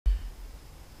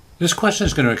This question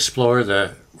is going to explore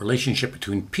the relationship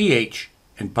between pH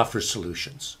and buffer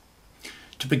solutions.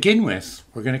 To begin with,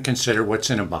 we're going to consider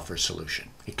what's in a buffer solution.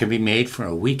 It can be made from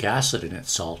a weak acid in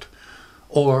its salt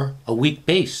or a weak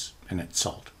base in its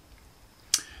salt.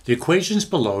 The equations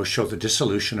below show the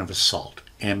dissolution of a salt,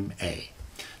 Ma.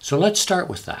 So let's start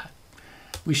with that.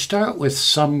 We start with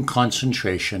some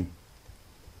concentration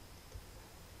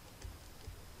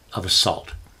of a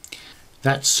salt.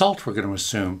 That salt, we're going to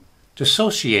assume,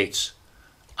 dissociates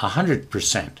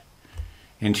 100%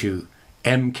 into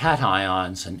M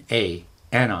cations and A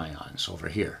anions over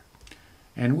here.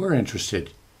 And we're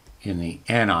interested in the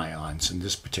anions in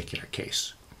this particular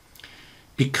case.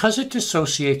 Because it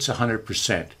dissociates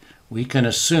 100%, we can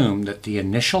assume that the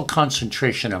initial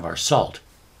concentration of our salt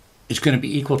is going to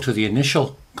be equal to the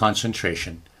initial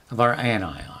concentration of our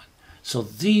anion. So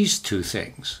these two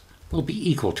things will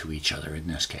be equal to each other in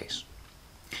this case.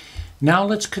 Now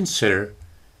let's consider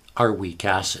our weak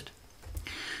acid.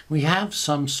 We have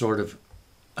some sort of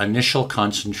initial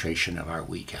concentration of our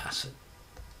weak acid.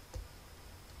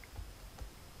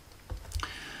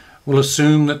 We'll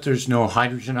assume that there's no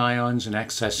hydrogen ions in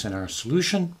excess in our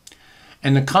solution,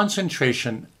 and the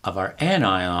concentration of our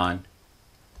anion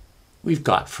we've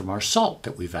got from our salt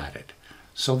that we've added.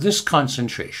 So this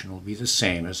concentration will be the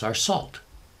same as our salt.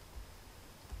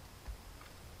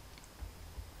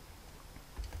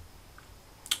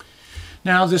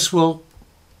 Now this will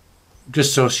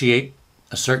dissociate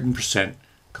a certain percent,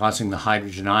 causing the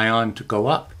hydrogen ion to go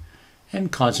up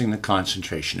and causing the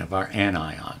concentration of our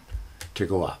anion to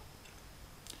go up.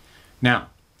 Now,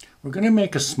 we're going to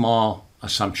make a small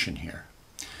assumption here,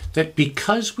 that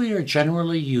because we are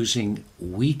generally using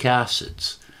weak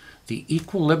acids, the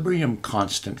equilibrium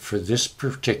constant for this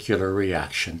particular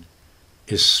reaction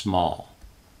is small.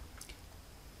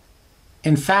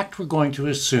 In fact, we're going to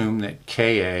assume that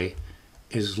Ka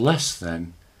is less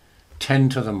than 10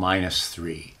 to the minus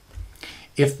 3.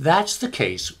 If that's the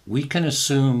case, we can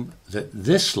assume that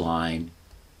this line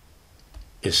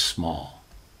is small.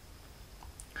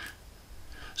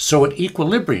 So at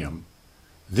equilibrium,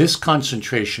 this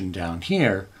concentration down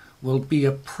here will be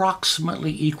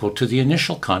approximately equal to the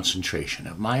initial concentration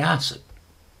of my acid.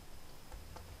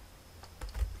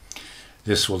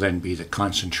 This will then be the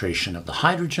concentration of the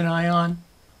hydrogen ion.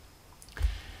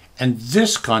 And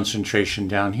this concentration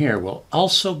down here will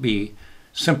also be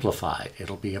simplified.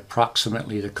 It'll be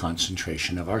approximately the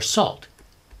concentration of our salt,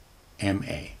 Ma.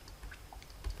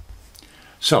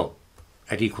 So,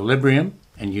 at equilibrium,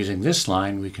 and using this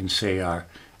line, we can say our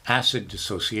acid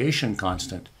dissociation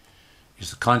constant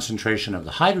is the concentration of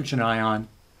the hydrogen ion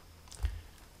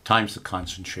times the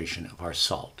concentration of our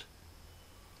salt.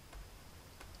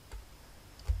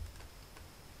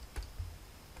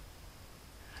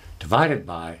 Divided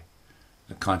by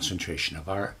the concentration of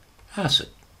our acid.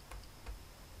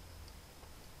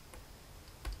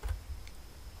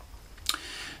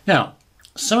 Now,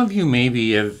 some of you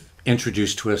maybe have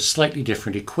introduced to a slightly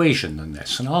different equation than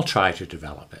this, and I'll try to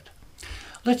develop it.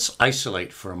 Let's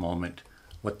isolate for a moment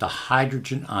what the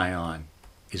hydrogen ion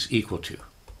is equal to.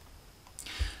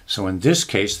 So in this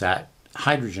case, that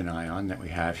hydrogen ion that we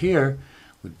have here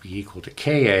would be equal to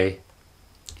Ka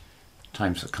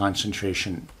times the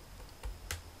concentration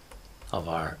of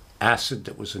our acid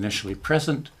that was initially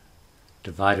present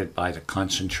divided by the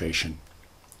concentration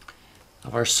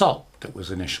of our salt that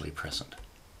was initially present.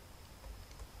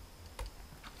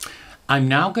 I'm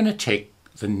now going to take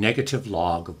the negative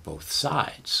log of both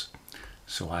sides.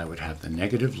 So I would have the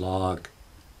negative log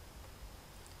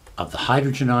of the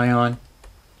hydrogen ion.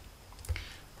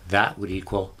 That would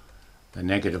equal the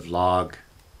negative log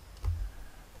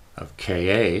of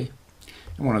Ka.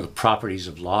 And one of the properties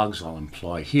of logs I'll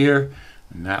employ here,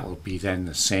 and that will be then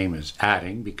the same as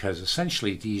adding, because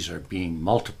essentially these are being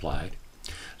multiplied.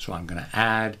 So I'm going to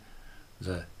add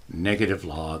the negative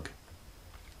log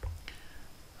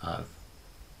of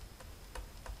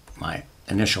my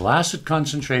initial acid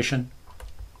concentration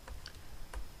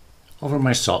over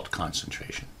my salt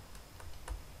concentration.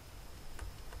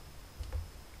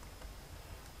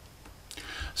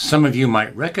 Some of you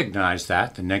might recognize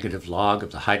that the negative log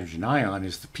of the hydrogen ion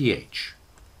is the pH.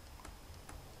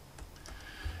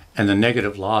 And the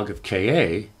negative log of Ka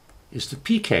is the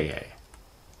pKa.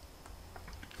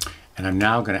 And I'm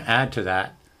now going to add to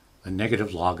that the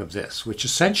negative log of this, which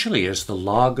essentially is the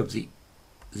log of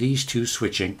these two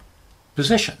switching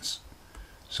positions.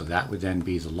 So that would then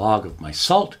be the log of my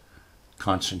salt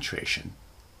concentration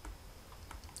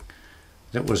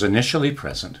that was initially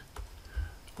present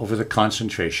over the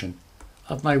concentration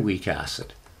of my weak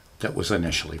acid that was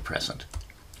initially present.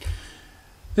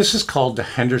 This is called the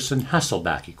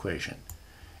Henderson-Hasselbalch equation,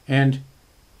 And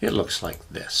it looks like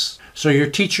this. So your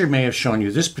teacher may have shown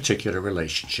you this particular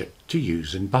relationship to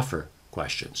use in buffer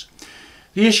questions.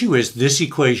 The issue is this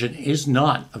equation is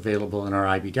not available in our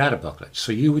IB data booklet,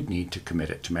 so you would need to commit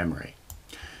it to memory.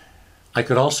 I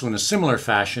could also, in a similar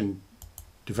fashion,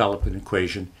 develop an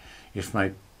equation if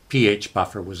my pH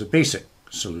buffer was a basic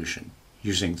solution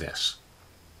using this.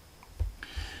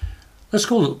 Let's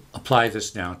go apply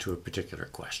this now to a particular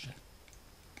question.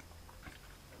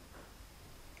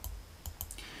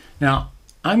 Now,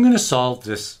 I'm going to solve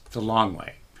this the long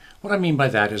way. What I mean by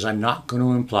that is I'm not going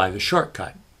to imply the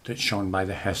shortcut that's shown by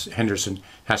the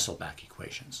Henderson-Hasselbalch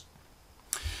equations.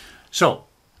 So,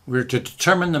 we're to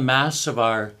determine the mass of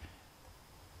our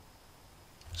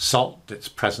salt that's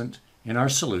present in our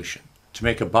solution to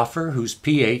make a buffer whose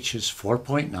pH is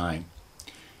 4.9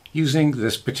 using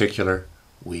this particular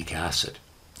weak acid.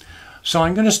 So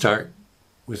I'm going to start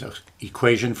with an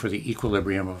equation for the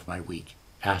equilibrium of my weak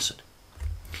acid.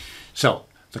 So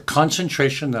the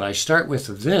concentration that I start with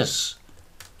of this,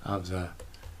 of the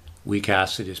weak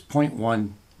acid, is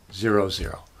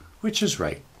 0.100, which is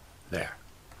right there.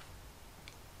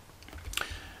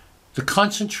 The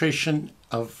concentration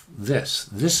of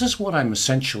this is what I'm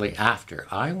essentially after.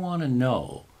 I want to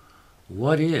know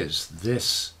what is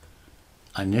this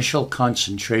initial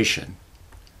concentration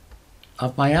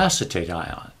of my acetate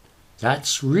ion.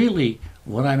 That's really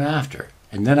what I'm after.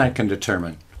 And then I can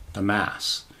determine the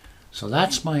mass. So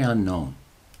that's my unknown.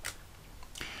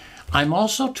 I'm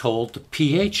also told the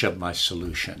pH of my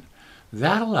solution.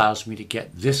 That allows me to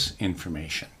get this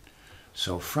information.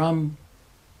 So from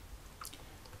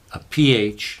a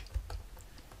pH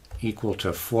equal to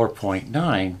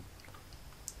 4.9,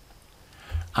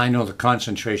 I know the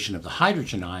concentration of the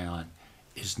hydrogen ion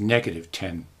is negative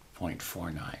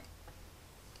 10.49.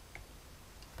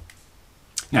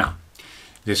 Now,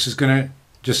 this is going to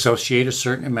dissociate a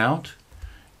certain amount,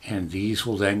 and these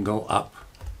will then go up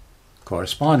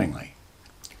correspondingly.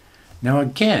 Now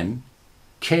again,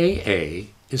 Ka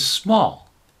is small.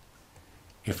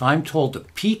 If I'm told the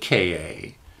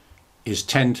pKa is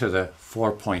 10 to the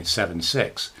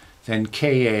 4.76, then Ka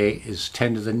is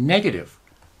 10 to the negative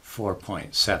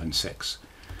 4.76,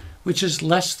 which is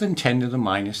less than 10 to the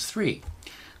minus 3,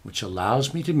 which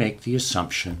allows me to make the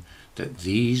assumption that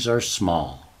these are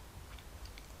small.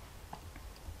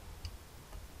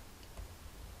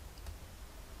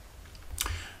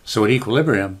 So at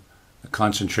equilibrium, the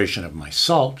concentration of my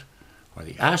salt, or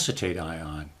the acetate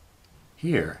ion,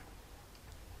 here,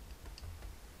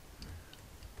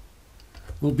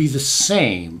 will be the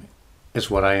same as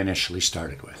what I initially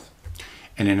started with.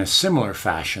 And in a similar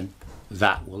fashion,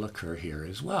 that will occur here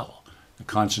as well. The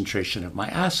concentration of my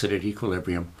acid at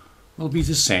equilibrium will be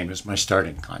the same as my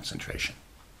starting concentration.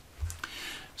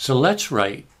 So let's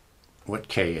write what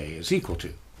Ka is equal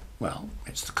to. Well,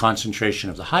 it's the concentration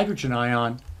of the hydrogen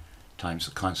ion times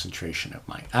the concentration of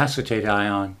my acetate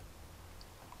ion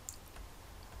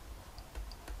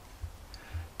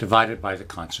divided by the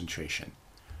concentration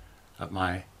of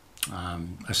my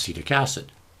acetic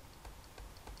acid.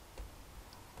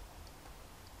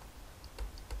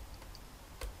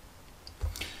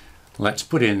 Let's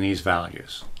put in these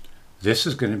values. This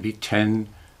is going to be 10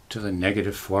 to the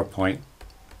negative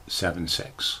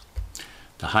 4.76.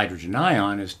 The hydrogen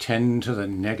ion is 10 to the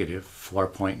negative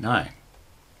 4.9.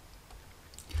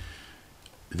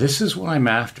 This is what I'm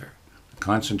after, the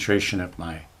concentration of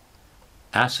my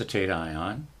acetate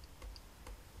ion,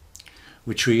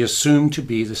 which we assume to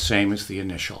be the same as the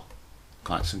initial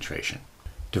concentration,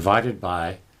 divided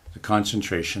by the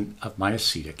concentration of my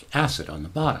acetic acid on the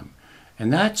bottom.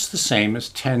 And that's the same as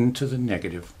 10 to the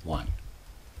negative 1.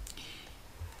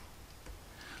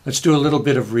 Let's do a little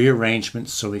bit of rearrangement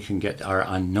so we can get our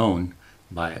unknown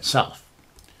by itself.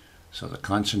 So the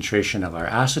concentration of our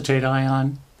acetate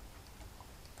ion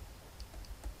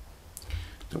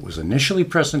that was initially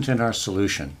present in our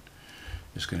solution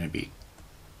is going to be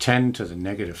 10 to the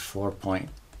negative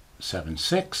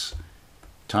 4.76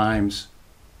 times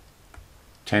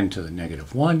 10 to the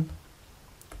negative 1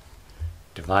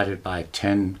 divided by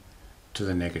 10 to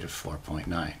the negative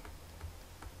 4.9.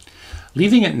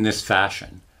 Leaving it in this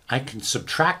fashion, I can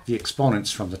subtract the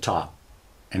exponents from the top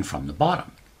and from the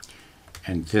bottom.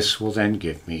 And this will then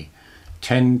give me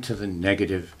 10 to the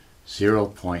negative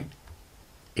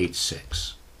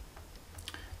 0.86.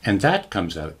 And that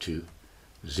comes out to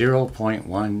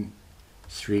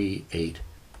 0.138,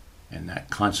 and that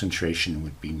concentration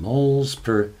would be moles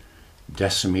per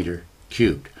decimeter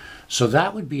cubed. So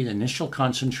that would be the initial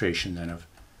concentration then of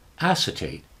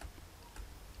acetate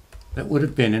that would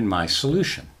have been in my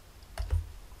solution.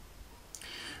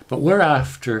 But we're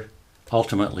after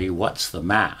ultimately, what's the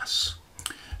mass?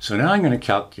 So now I'm going to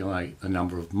calculate the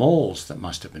number of moles that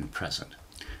must have been present.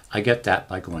 I get that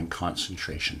by going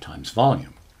concentration times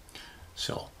volume.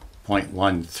 So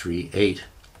 0.138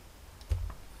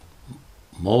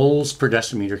 moles per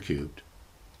decimeter cubed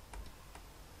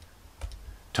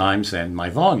times then my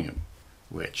volume,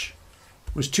 which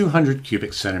was 200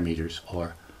 cubic centimeters,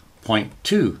 or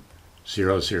 0.200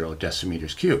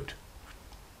 decimeters cubed.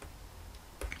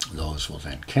 Those will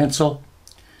then cancel,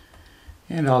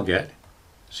 and I'll get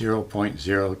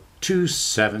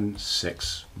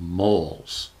 0.0276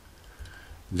 moles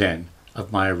then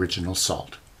of my original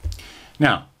salt.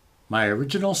 Now, my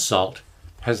original salt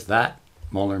has that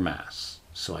molar mass,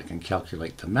 so I can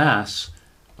calculate the mass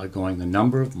by going the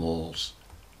number of moles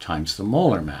times the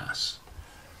molar mass.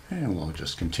 And we'll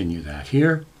just continue that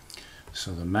here.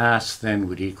 So the mass then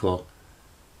would equal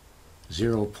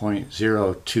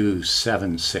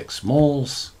 0.0276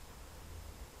 moles.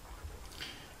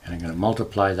 And I'm going to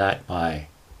multiply that by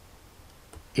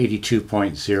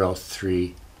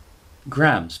 82.03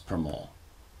 grams per mole.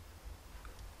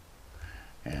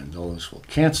 And those will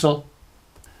cancel,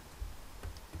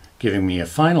 giving me a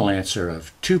final answer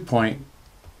of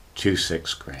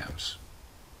 2.26 grams.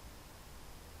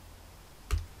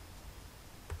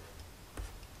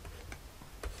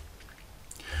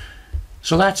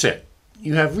 So that's it.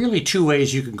 You have really two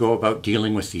ways you can go about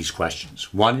dealing with these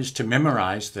questions. One is to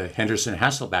memorize the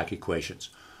Henderson-Hasselbalch equations,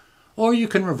 or you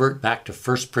can revert back to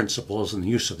first principles and the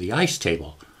use of the ICE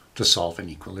table to solve an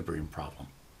equilibrium problem.